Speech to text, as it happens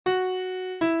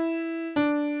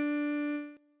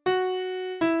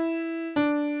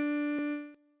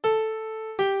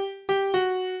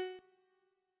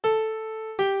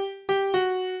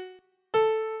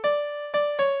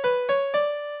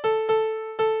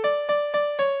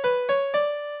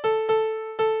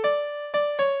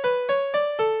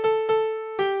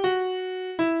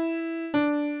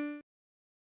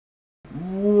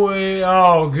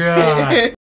Oh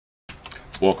god.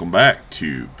 Welcome back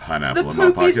to Pineapple The in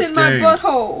My Pockets poopies in my game.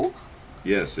 butthole.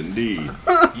 Yes, indeed.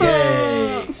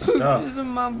 Yay. Poopies in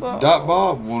my butthole. Dot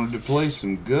Bob wanted to play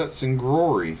some Guts and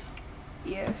Glory.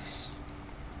 Yes.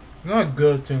 Not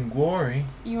Guts and Glory.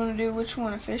 You want to do which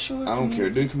one, official or I don't care.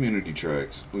 community? Do community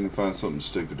tracks. We can find something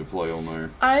stupid to play on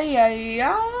there. Ay, ay,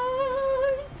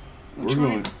 ay. Which We're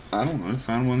one? going. I don't know.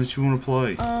 Find one that you want to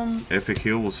play. Epic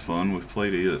Hill was fun. We've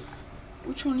played it.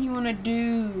 Which one you want to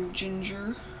do,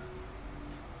 Ginger?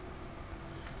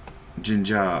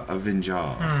 Ginger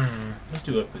Avenger. Let's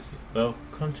do Epic Hill. Well,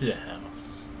 come to the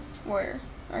house. Where?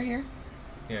 Right here?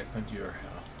 Yeah, come to your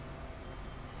house.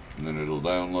 And then it'll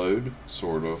download,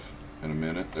 sort of, in a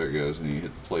minute. There it goes, and you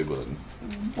hit the play button.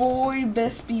 Boy,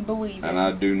 best be believing. And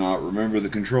I do not remember the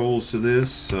controls to this,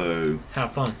 so...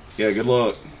 Have fun. Yeah, good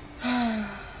luck.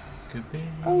 Goodbye.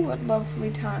 Oh, what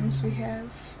lovely times we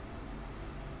have.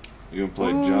 You gonna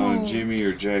play John and Jimmy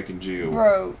or Jack and Jill?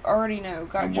 Bro, already know.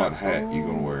 Got And what hat you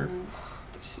gonna wear?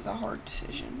 This is a hard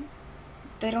decision.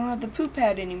 They don't have the poop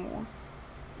pad anymore.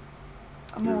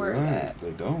 I'm gonna wear that.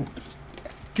 They don't.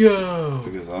 Go. It's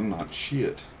because I'm not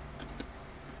shit.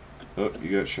 Oh,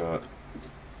 you got shot.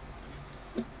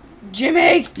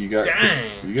 Jimmy! You got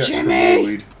Dang. you got Jimmy!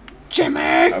 Kermit. Jimmy!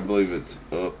 I believe it's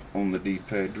up on the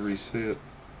D-pad to reset.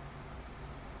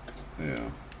 Yeah.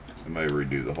 It may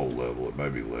redo the whole level. It may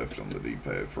be left on the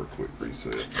D-pad for a quick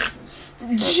reset.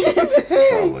 Try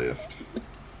Jimmy! left.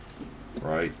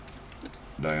 Right.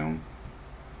 Down.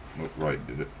 What right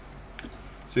did it?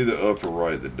 See the upper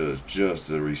right that does just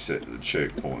the reset to the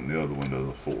checkpoint. The other one does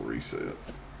a full reset.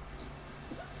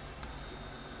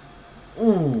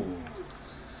 Ooh.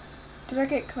 Did I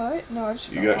get cut? No, I just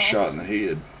You fell got off. shot in the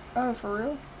head. Oh, for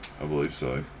real? I believe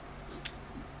so.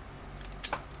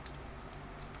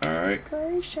 Alright.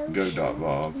 Go Dot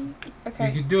Bob. Okay.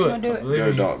 You can do it. I'm gonna do it. Believe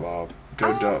Go me. Dot Bob.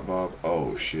 Go Dot Bob.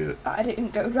 Oh shit. I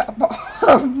didn't go Dot Bob.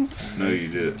 No you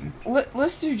didn't.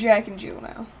 Let's do Jack and Jill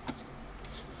now.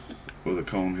 With a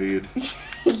cone head.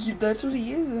 That's what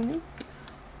he is, isn't he?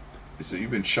 So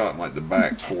you've been shot in like the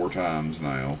back 4 times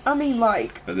now. I mean,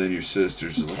 like... And then your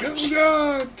sister's just like,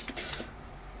 oh god!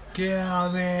 Get out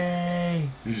of me.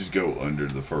 You just go under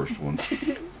the first one.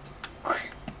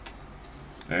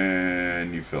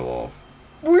 And you fell off.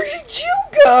 Where did you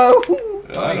go?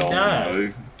 I don't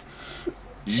know.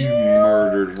 You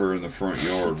murdered her in the front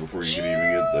yard before you could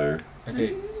even get there. Okay.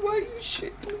 This is why you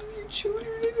shouldn't leave your children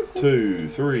at home. 2,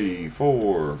 3,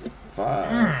 4,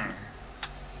 5.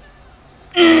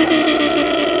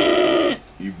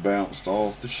 You bounced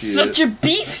off the shit. Such a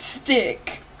beef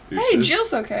stick. Your Hey, sis-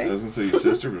 Jill's I okay. was gonna say your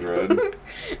sister was riding.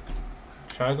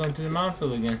 Try going to the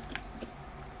minefield again.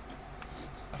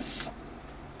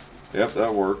 Yep,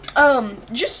 that worked.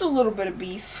 Just a little bit of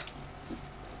beef.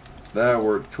 That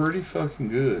worked pretty fucking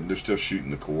good. They're still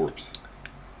shooting the corpse.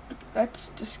 That's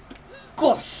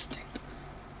disgusting.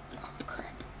 Oh, crap.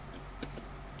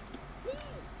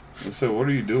 So what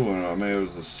are you doing? I mean, it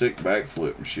was a sick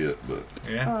backflip and shit, but...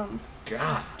 Yeah.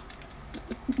 God.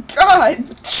 God,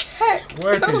 check.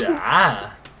 Where did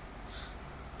I?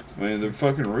 Man, they're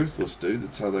fucking ruthless, dude.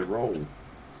 That's how they roll.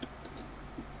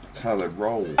 That's how they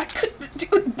roll. I couldn't do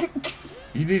it.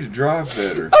 You need to drive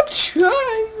better. I'm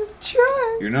trying.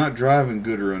 You're not driving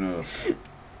gooder enough.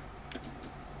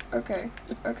 Okay.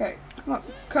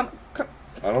 Come.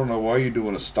 I don't know why you're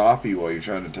doing a stoppie while you're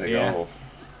trying to take Yeah. off.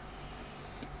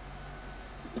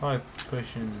 Probably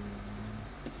pushing.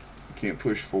 You can't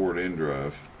push forward and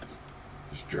drive.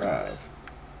 Just drive.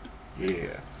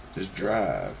 Yeah, just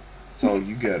drive. That's all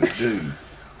you gotta do.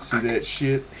 See that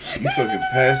shit? You fucking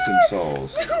passed them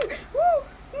saws.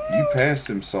 You passed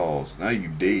them saws. Now you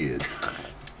dead.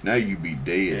 Now you be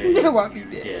dead. Now I be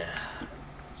dead.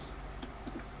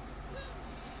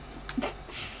 Yeah.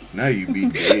 Now you be I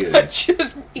dead.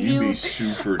 just You be healed.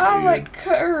 super dead. I like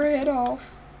cut her head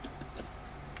off.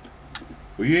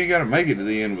 Well, you ain't gotta make it to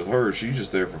the end with her. She's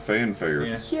just there for fanfare.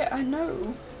 Yeah. Yeah, I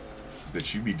know.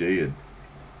 But you be dead.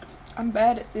 I'm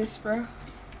bad at this, bro.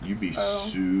 You be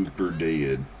super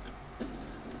dead.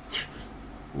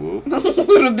 Whoop. A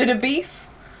little bit of beef.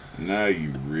 Now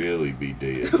you really be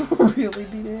dead. Really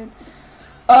be dead.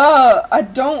 I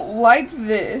don't like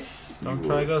this. Don't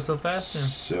try to go so fast then.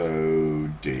 So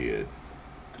dead.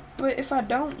 But if I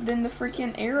don't, then the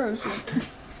freaking arrows will...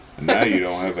 And now you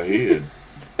don't have a head.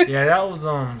 Yeah, that was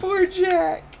Poor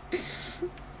Jack.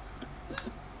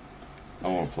 I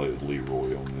want to play with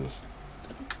Leroy on this.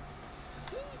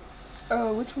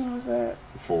 Oh, which one was that?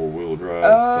 4-wheel drive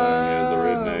thing, yeah, the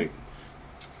redneck.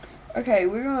 Okay,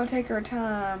 we're gonna take our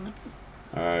time.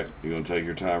 Alright, you're going to take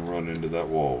your time running into that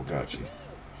wall. Got you.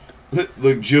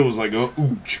 Look, Jill was like, oh,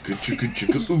 ooh, chicka, chicka,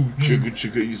 chicka, ooh, chicka,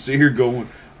 chicka. You see her going,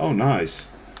 oh, nice.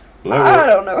 Well, I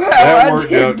don't know how that I worked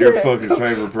did out in your that. fucking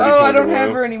favor pretty Oh, I fucking don't have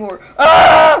well. her anymore.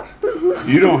 Ah!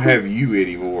 You don't have you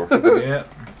anymore. Yep.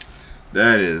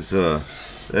 That is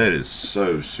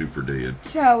so super dead.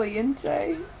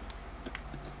 Taliente.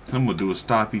 I'm gonna do a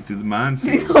stoppie through the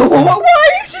minefield. Why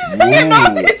is she saying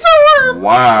on his arm?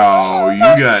 Wow, you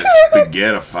got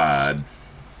spaghettified.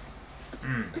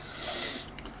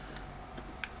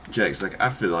 Jack's like, I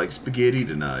feel like spaghetti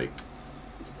tonight.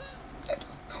 I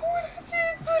don't know what I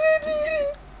did, but I did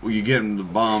it. Well, you're getting the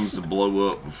bombs to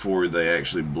blow up before they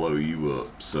actually blow you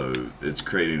up, so it's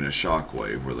creating a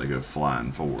shockwave where they go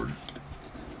flying forward.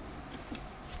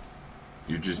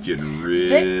 You're just getting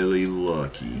really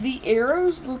lucky. The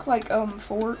arrows look like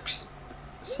forks,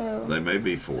 so They may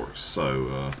be forks,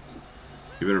 so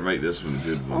you better make this one a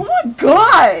good one. oh my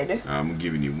god! I'm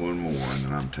giving you one more, and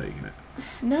then I'm taking it.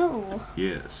 No.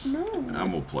 Yes. No. I'm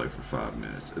gonna play for 5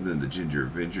 minutes, and then the Ginger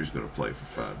Avenger's gonna play for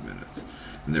 5 minutes,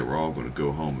 and then we're all gonna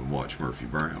go home and watch Murphy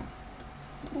Brown.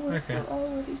 What if Okay. we're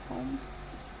already home?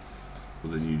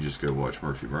 Well, then you just go watch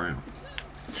Murphy Brown.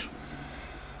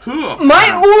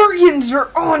 My organs are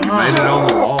on. You made it on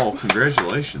the wall.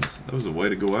 Congratulations. That was a way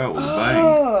to go out with a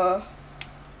bang.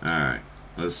 Alright,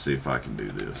 let's see if I can do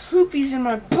this. Poopy's in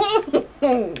my butt.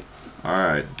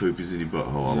 Alright, poopy's in your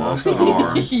butthole. I lost an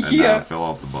arm, and now I fell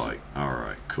off the bike.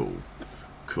 Alright, cool.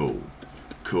 Cool.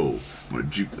 Cool. I'm gonna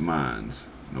juke the mines.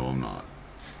 No, I'm not.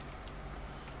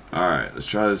 Alright, let's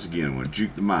try this again. I'm gonna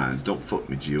juke the mines. Don't fuck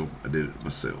me, Jill. I did it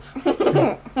myself.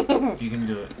 You can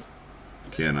do it.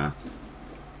 Can I?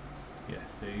 Yes,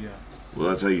 there you go. Well,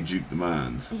 that's how you juke the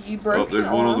mines. You broke Oh, there's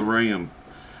your one on arm? the ram.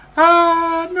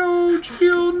 Ah, no,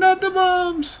 Jill, not the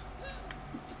bombs.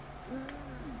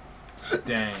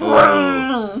 Dang.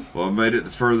 Oh, well, I made it the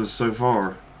furthest so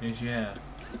far. Yes, you have.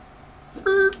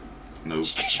 Nope.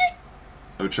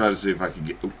 I'll try to see if I can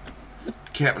get... Oh,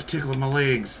 cat was tickling my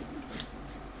legs.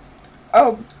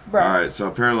 Oh, bro. Alright, so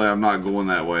apparently I'm not going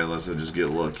that way unless I just get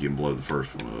lucky and blow the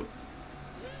first one up.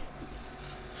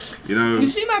 You know... You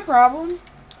see my problem?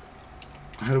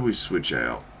 How do we switch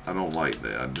out? I don't like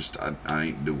that. I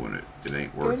ain't doing it. It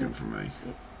ain't working for me.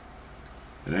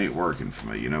 It ain't working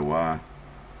for me. You know why?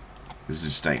 This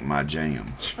just ain't my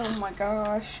jam. Oh my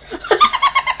gosh.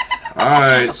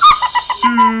 Alright,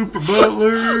 Super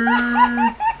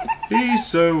Butler. He's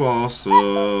so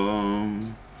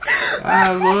awesome.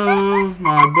 I love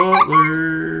my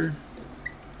butler.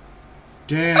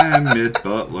 Damn it,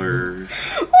 Butler.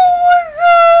 Oh my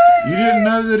god. You didn't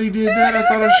know that he did that? I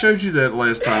thought I showed you that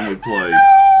last time we played.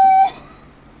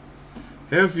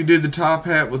 Hell, if you did the top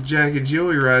hat with Jack and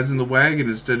Jill, he rides in the wagon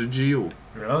instead of Jill.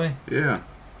 Really? Yeah.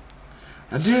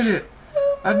 I did it.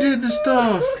 I did the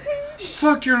stuff.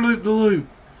 Fuck your loop-the-loop.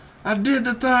 I did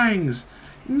the things.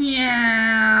 Meow,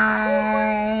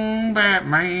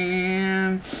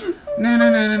 Batman. Na na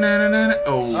na na na na na.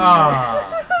 Oh.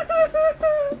 Ah.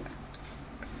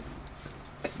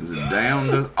 Is it down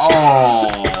to...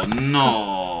 Oh,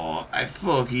 no. I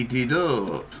fucked it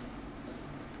up.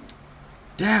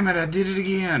 Damn it, I did it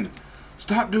again.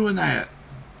 Stop doing that.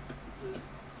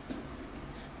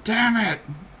 Damn it.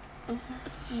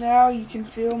 Now you can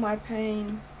feel my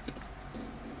pain.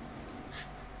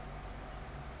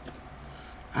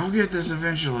 I'll get this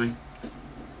eventually.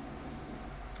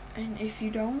 And if you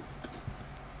don't?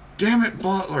 Damn it,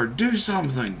 Butler. Do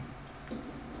something.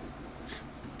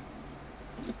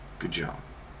 Good job.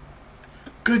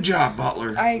 Good job,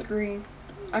 Butler. I agree.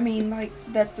 I mean, like,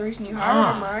 that's the reason you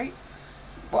hired him, right?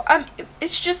 Well,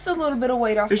 it's just a little bit of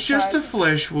weight off It's the just side. a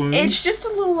flesh wound. It's just a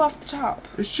little off the top.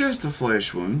 It's just a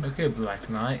flesh wound. Okay, Black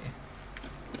Knight.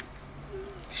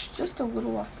 It's just a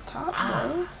little off the top,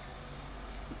 bro.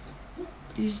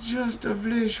 It's just a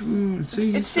flesh wound.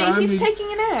 See, He's taking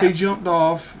a nap. He jumped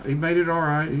off. He made it all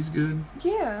right. He's good.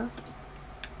 Yeah.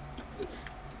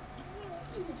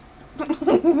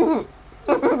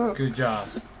 Good job.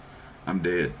 I'm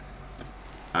dead.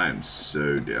 I am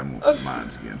so dead. I'm going for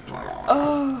mines again.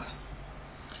 Oh.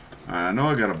 Alright, I know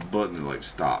I got a button that like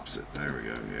stops it. There we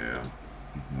go. Yeah.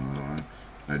 Alright.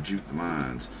 I juked the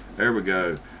mines. There we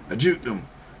go. I juked them.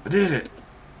 I did it.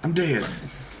 I'm dead.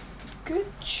 Good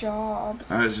job.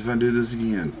 Alright, so if I do this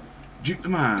again. Juke the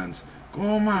mines. Go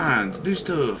on mines. Do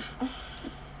stuff.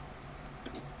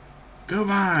 Go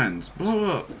mines.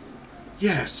 Blow up.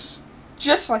 Yes.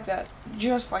 Just like that.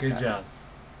 Just like that. Good job.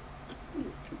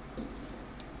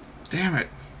 Damn it.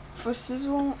 For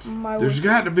sizzle, my There's whistle.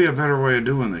 got to be a better way of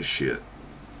doing this shit.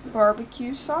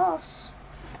 Barbecue sauce.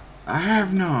 I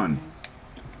have none.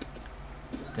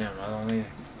 Damn, I don't need it.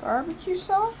 Barbecue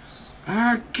sauce?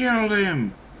 I killed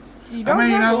him. You don't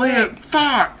have I a leg. landed.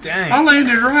 Fuck! Dang. I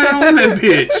landed right on that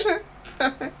bitch.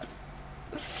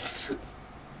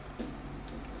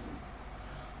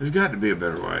 There's got to be a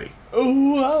better way.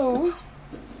 Whoa.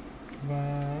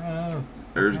 Wow.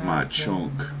 There's my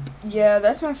chunk. Yeah,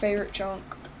 that's my favorite chunk.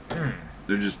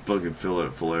 They're just fucking filling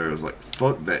it full of arrows. Like,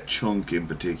 fuck that chunk in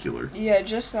particular. Yeah,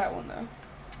 just that one though.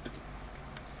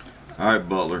 Alright,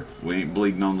 Butler. We ain't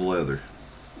bleeding on the leather.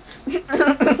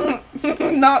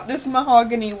 Not this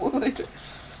mahogany wood.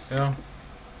 Yeah.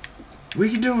 We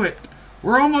can do it.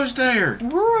 We're almost there.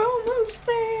 We're almost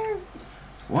there.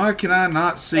 Why can I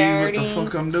not see what the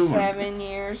fuck I'm doing? 7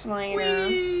 years later.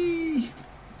 Whee!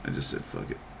 I just said fuck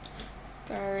it.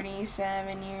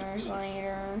 37 years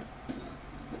later.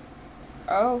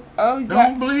 You Don't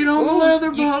got, bleed on the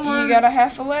leather, you, Butler. you got a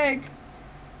half a leg.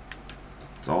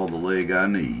 It's all the leg I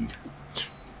need.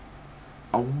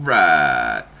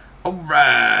 Alright.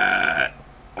 Alright.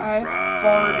 I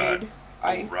farted.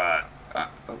 Alright. I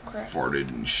Oh crap. farted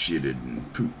and shitted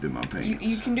and pooped in my pants.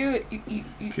 You can do it.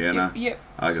 You Can I? Yep.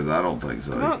 Because I don't think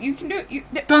so. Come on, you can do it.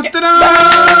 Dun, dun,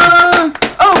 dun!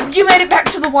 Oh, you made it back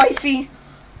to the wifey.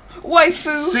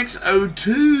 Waifu.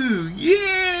 602.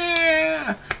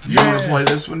 Yeah. You want to play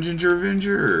this one, Ginger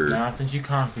Avenger? Nah, since you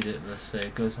copied it, let's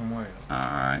say go somewhere else.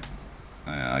 Alright.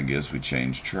 I guess we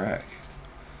change track.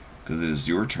 Because it is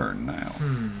your turn now.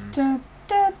 Da,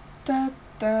 da, da,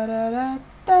 da, da,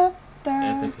 da, da,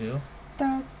 Epic Hill?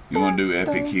 da, You want to do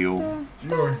Epic da, Heal? da,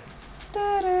 Sure.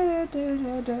 da, da, da,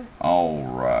 da, da,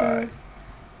 Alright.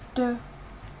 da.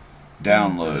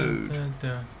 Download. Dun,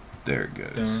 dun, There it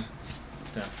goes.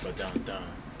 dun, dun, dun, dun.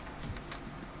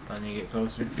 I need to get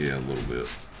closer. Yeah, a little bit.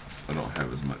 I don't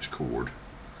have as much cord.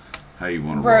 How you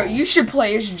want to Bro, roll? you should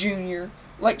play as Junior.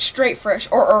 Like straight fresh.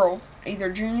 Or Earl.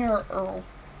 Either Junior or Earl.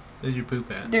 There's your poop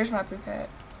at. There's my poop hat.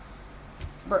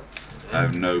 Bro. I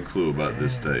have no clue about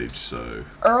this stage, so...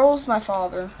 Earl's my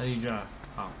father. How do you drive?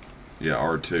 Oh. Yeah,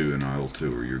 R2 and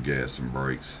L2 are your gas and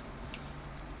brakes.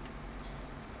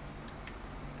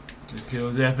 This hill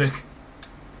is epic.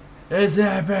 It's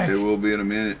epic! It will be in a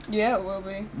minute. Yeah, it will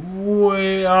be.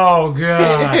 Wait, oh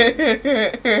god.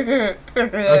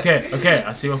 Okay,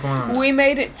 I see what's going on. We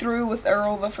made it through with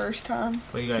Earl the first time.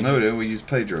 What you got No, then we use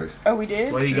Pedro. Oh, we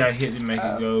did? What do you got hit to make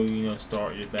it go,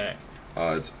 start your back?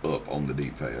 It's up on the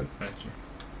D-pad. Gotcha.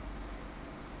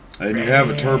 And you have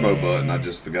a turbo button. I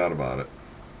just forgot about it.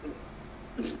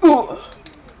 Ooh.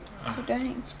 Oh,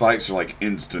 dang. Spikes are like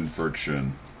instant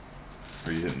friction.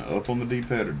 Are you hitting up on the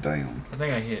D-pad or down? I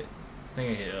think I hit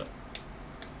up.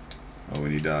 Oh,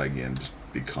 when you die again, just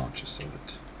be conscious of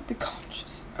it. Be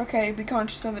conscious. Okay, be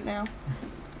conscious of it now.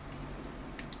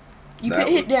 You That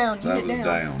hit down. You That hit was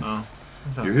down. down.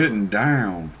 Oh. You're hitting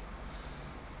down.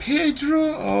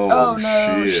 Pedro? Oh,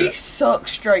 no. shit. She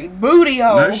sucks straight booty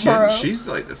hole, No, bro. she's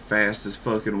like the fastest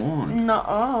fucking one.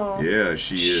 Nuh-uh. Yeah,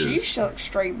 she is. She sucks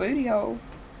straight booty hole.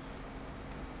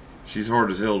 She's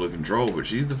hard as hell to control, but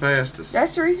she's the fastest.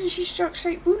 That's the reason she sucks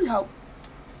straight booty hole.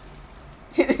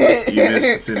 You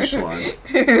missed the finish line.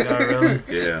 Yeah, really?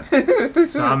 Yeah.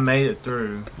 So I made it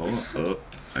through. Hold on. Up.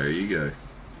 There you go.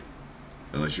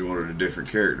 Unless you wanted a different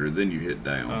character, then you hit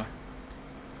down. I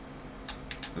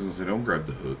was going to say, don't grab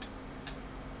the hook.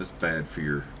 That's bad for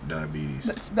your diabetes.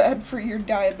 That's bad for your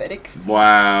diabetic feet.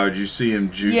 Wow, did you see him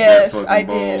juke that Yes, fucking I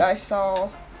ball? did. I saw.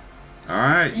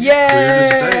 Alright, you Yay! cleared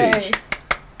the stage.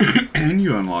 And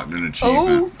you unlocked an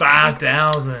achievement. Ooh.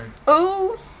 5,000.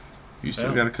 Ooh. You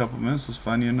still got a couple minutes. Let's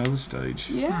find you another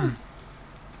stage. Yeah.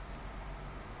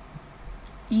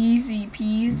 Easy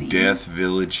peasy. Death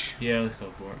Village. Yeah, let's go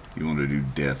for it. You want to do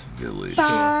Death Village.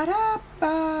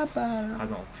 Ba-da-ba-ba-da. I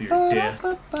don't fear death.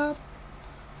 Ba-da-ba-ba.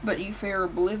 But you fear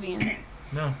oblivion.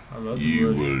 No, I love the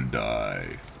You loading. will die.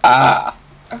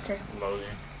 Okay. Loading.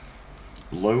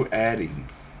 Low adding.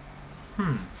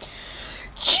 Jimmy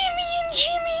and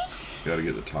Jimmy. You gotta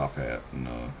get the top hat. And,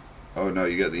 oh no,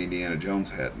 you got the Indiana Jones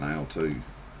hat now too.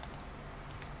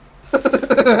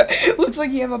 Looks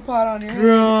like you have a pot on your head.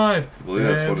 Drive. Well, yeah,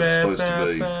 that's what it's supposed to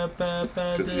be.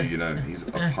 Because, he's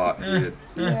a pothead.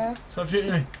 Yeah. Stop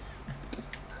shooting me.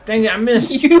 Dang it, I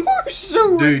missed. You are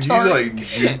so Dude, you retarded. like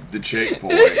juked the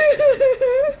checkpoint.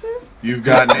 You've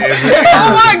gotten every Oh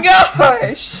arrow. my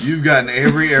gosh! You've gotten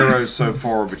every arrow so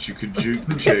far, but you could juke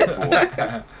the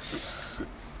checkpoint.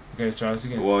 Okay, try this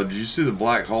again. Well, did you see the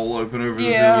black hole open over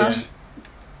Yeah. the village?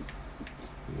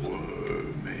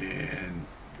 Whoa, man.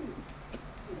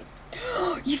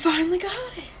 You finally got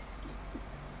it.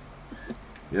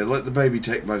 Yeah, let the baby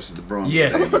take most of the brunt of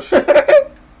Yes. the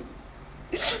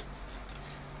damage.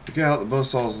 Look out, the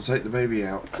buzzsaws will take the baby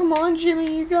out. Come on,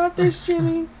 Jimmy. You got this,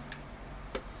 Jimmy.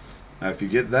 Now, if you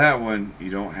get that one, you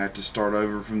don't have to start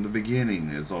over from the beginning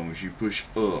as long as you push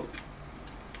up.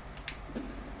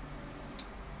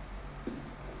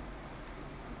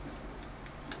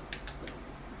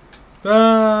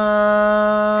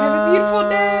 Have a beautiful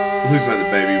day. It looks like the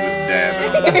baby was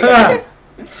dabbing on it.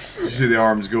 You see the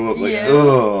arms go up like, Yeah.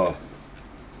 ugh.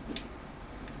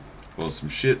 Well, some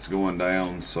shit's going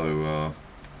down, so,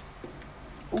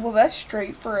 Well, that's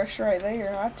straight for us right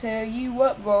there. I tell you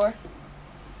what, boy.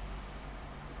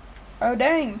 Oh,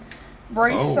 dang.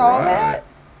 Brace Oh, saw right. that.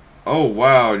 Oh,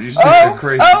 wow. Did you see that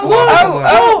crazy fly?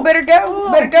 Oh, better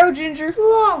go. Better go, Ginger.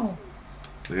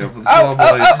 Look out for the saw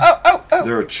blades. Oh.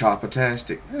 They're a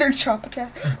chopatastic. They're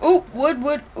chopatastic. Ooh, wood.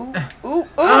 Ooh.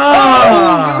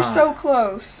 Oh, you were so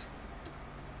close.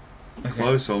 Okay.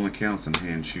 Close only counts in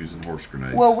hand shoes and horse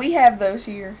grenades. Well, we have those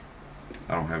here.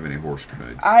 I don't have any horse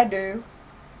grenades. I do.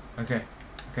 Okay.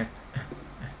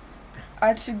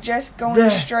 I'd suggest going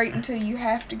There. straight until you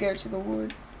have to go to the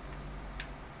wood.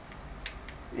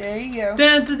 There you go.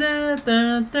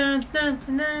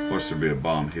 Watch there be a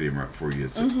bomb hit him right before he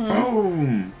gets it.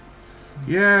 Boom!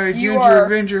 Yeah, You Ginger are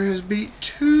Avenger has beat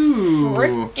 2.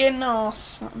 Freaking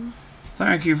awesome.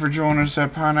 Thank you for joining us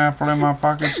at Pineapple in My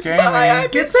Pockets Gaming. Bye.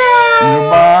 Get that!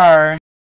 Goodbye.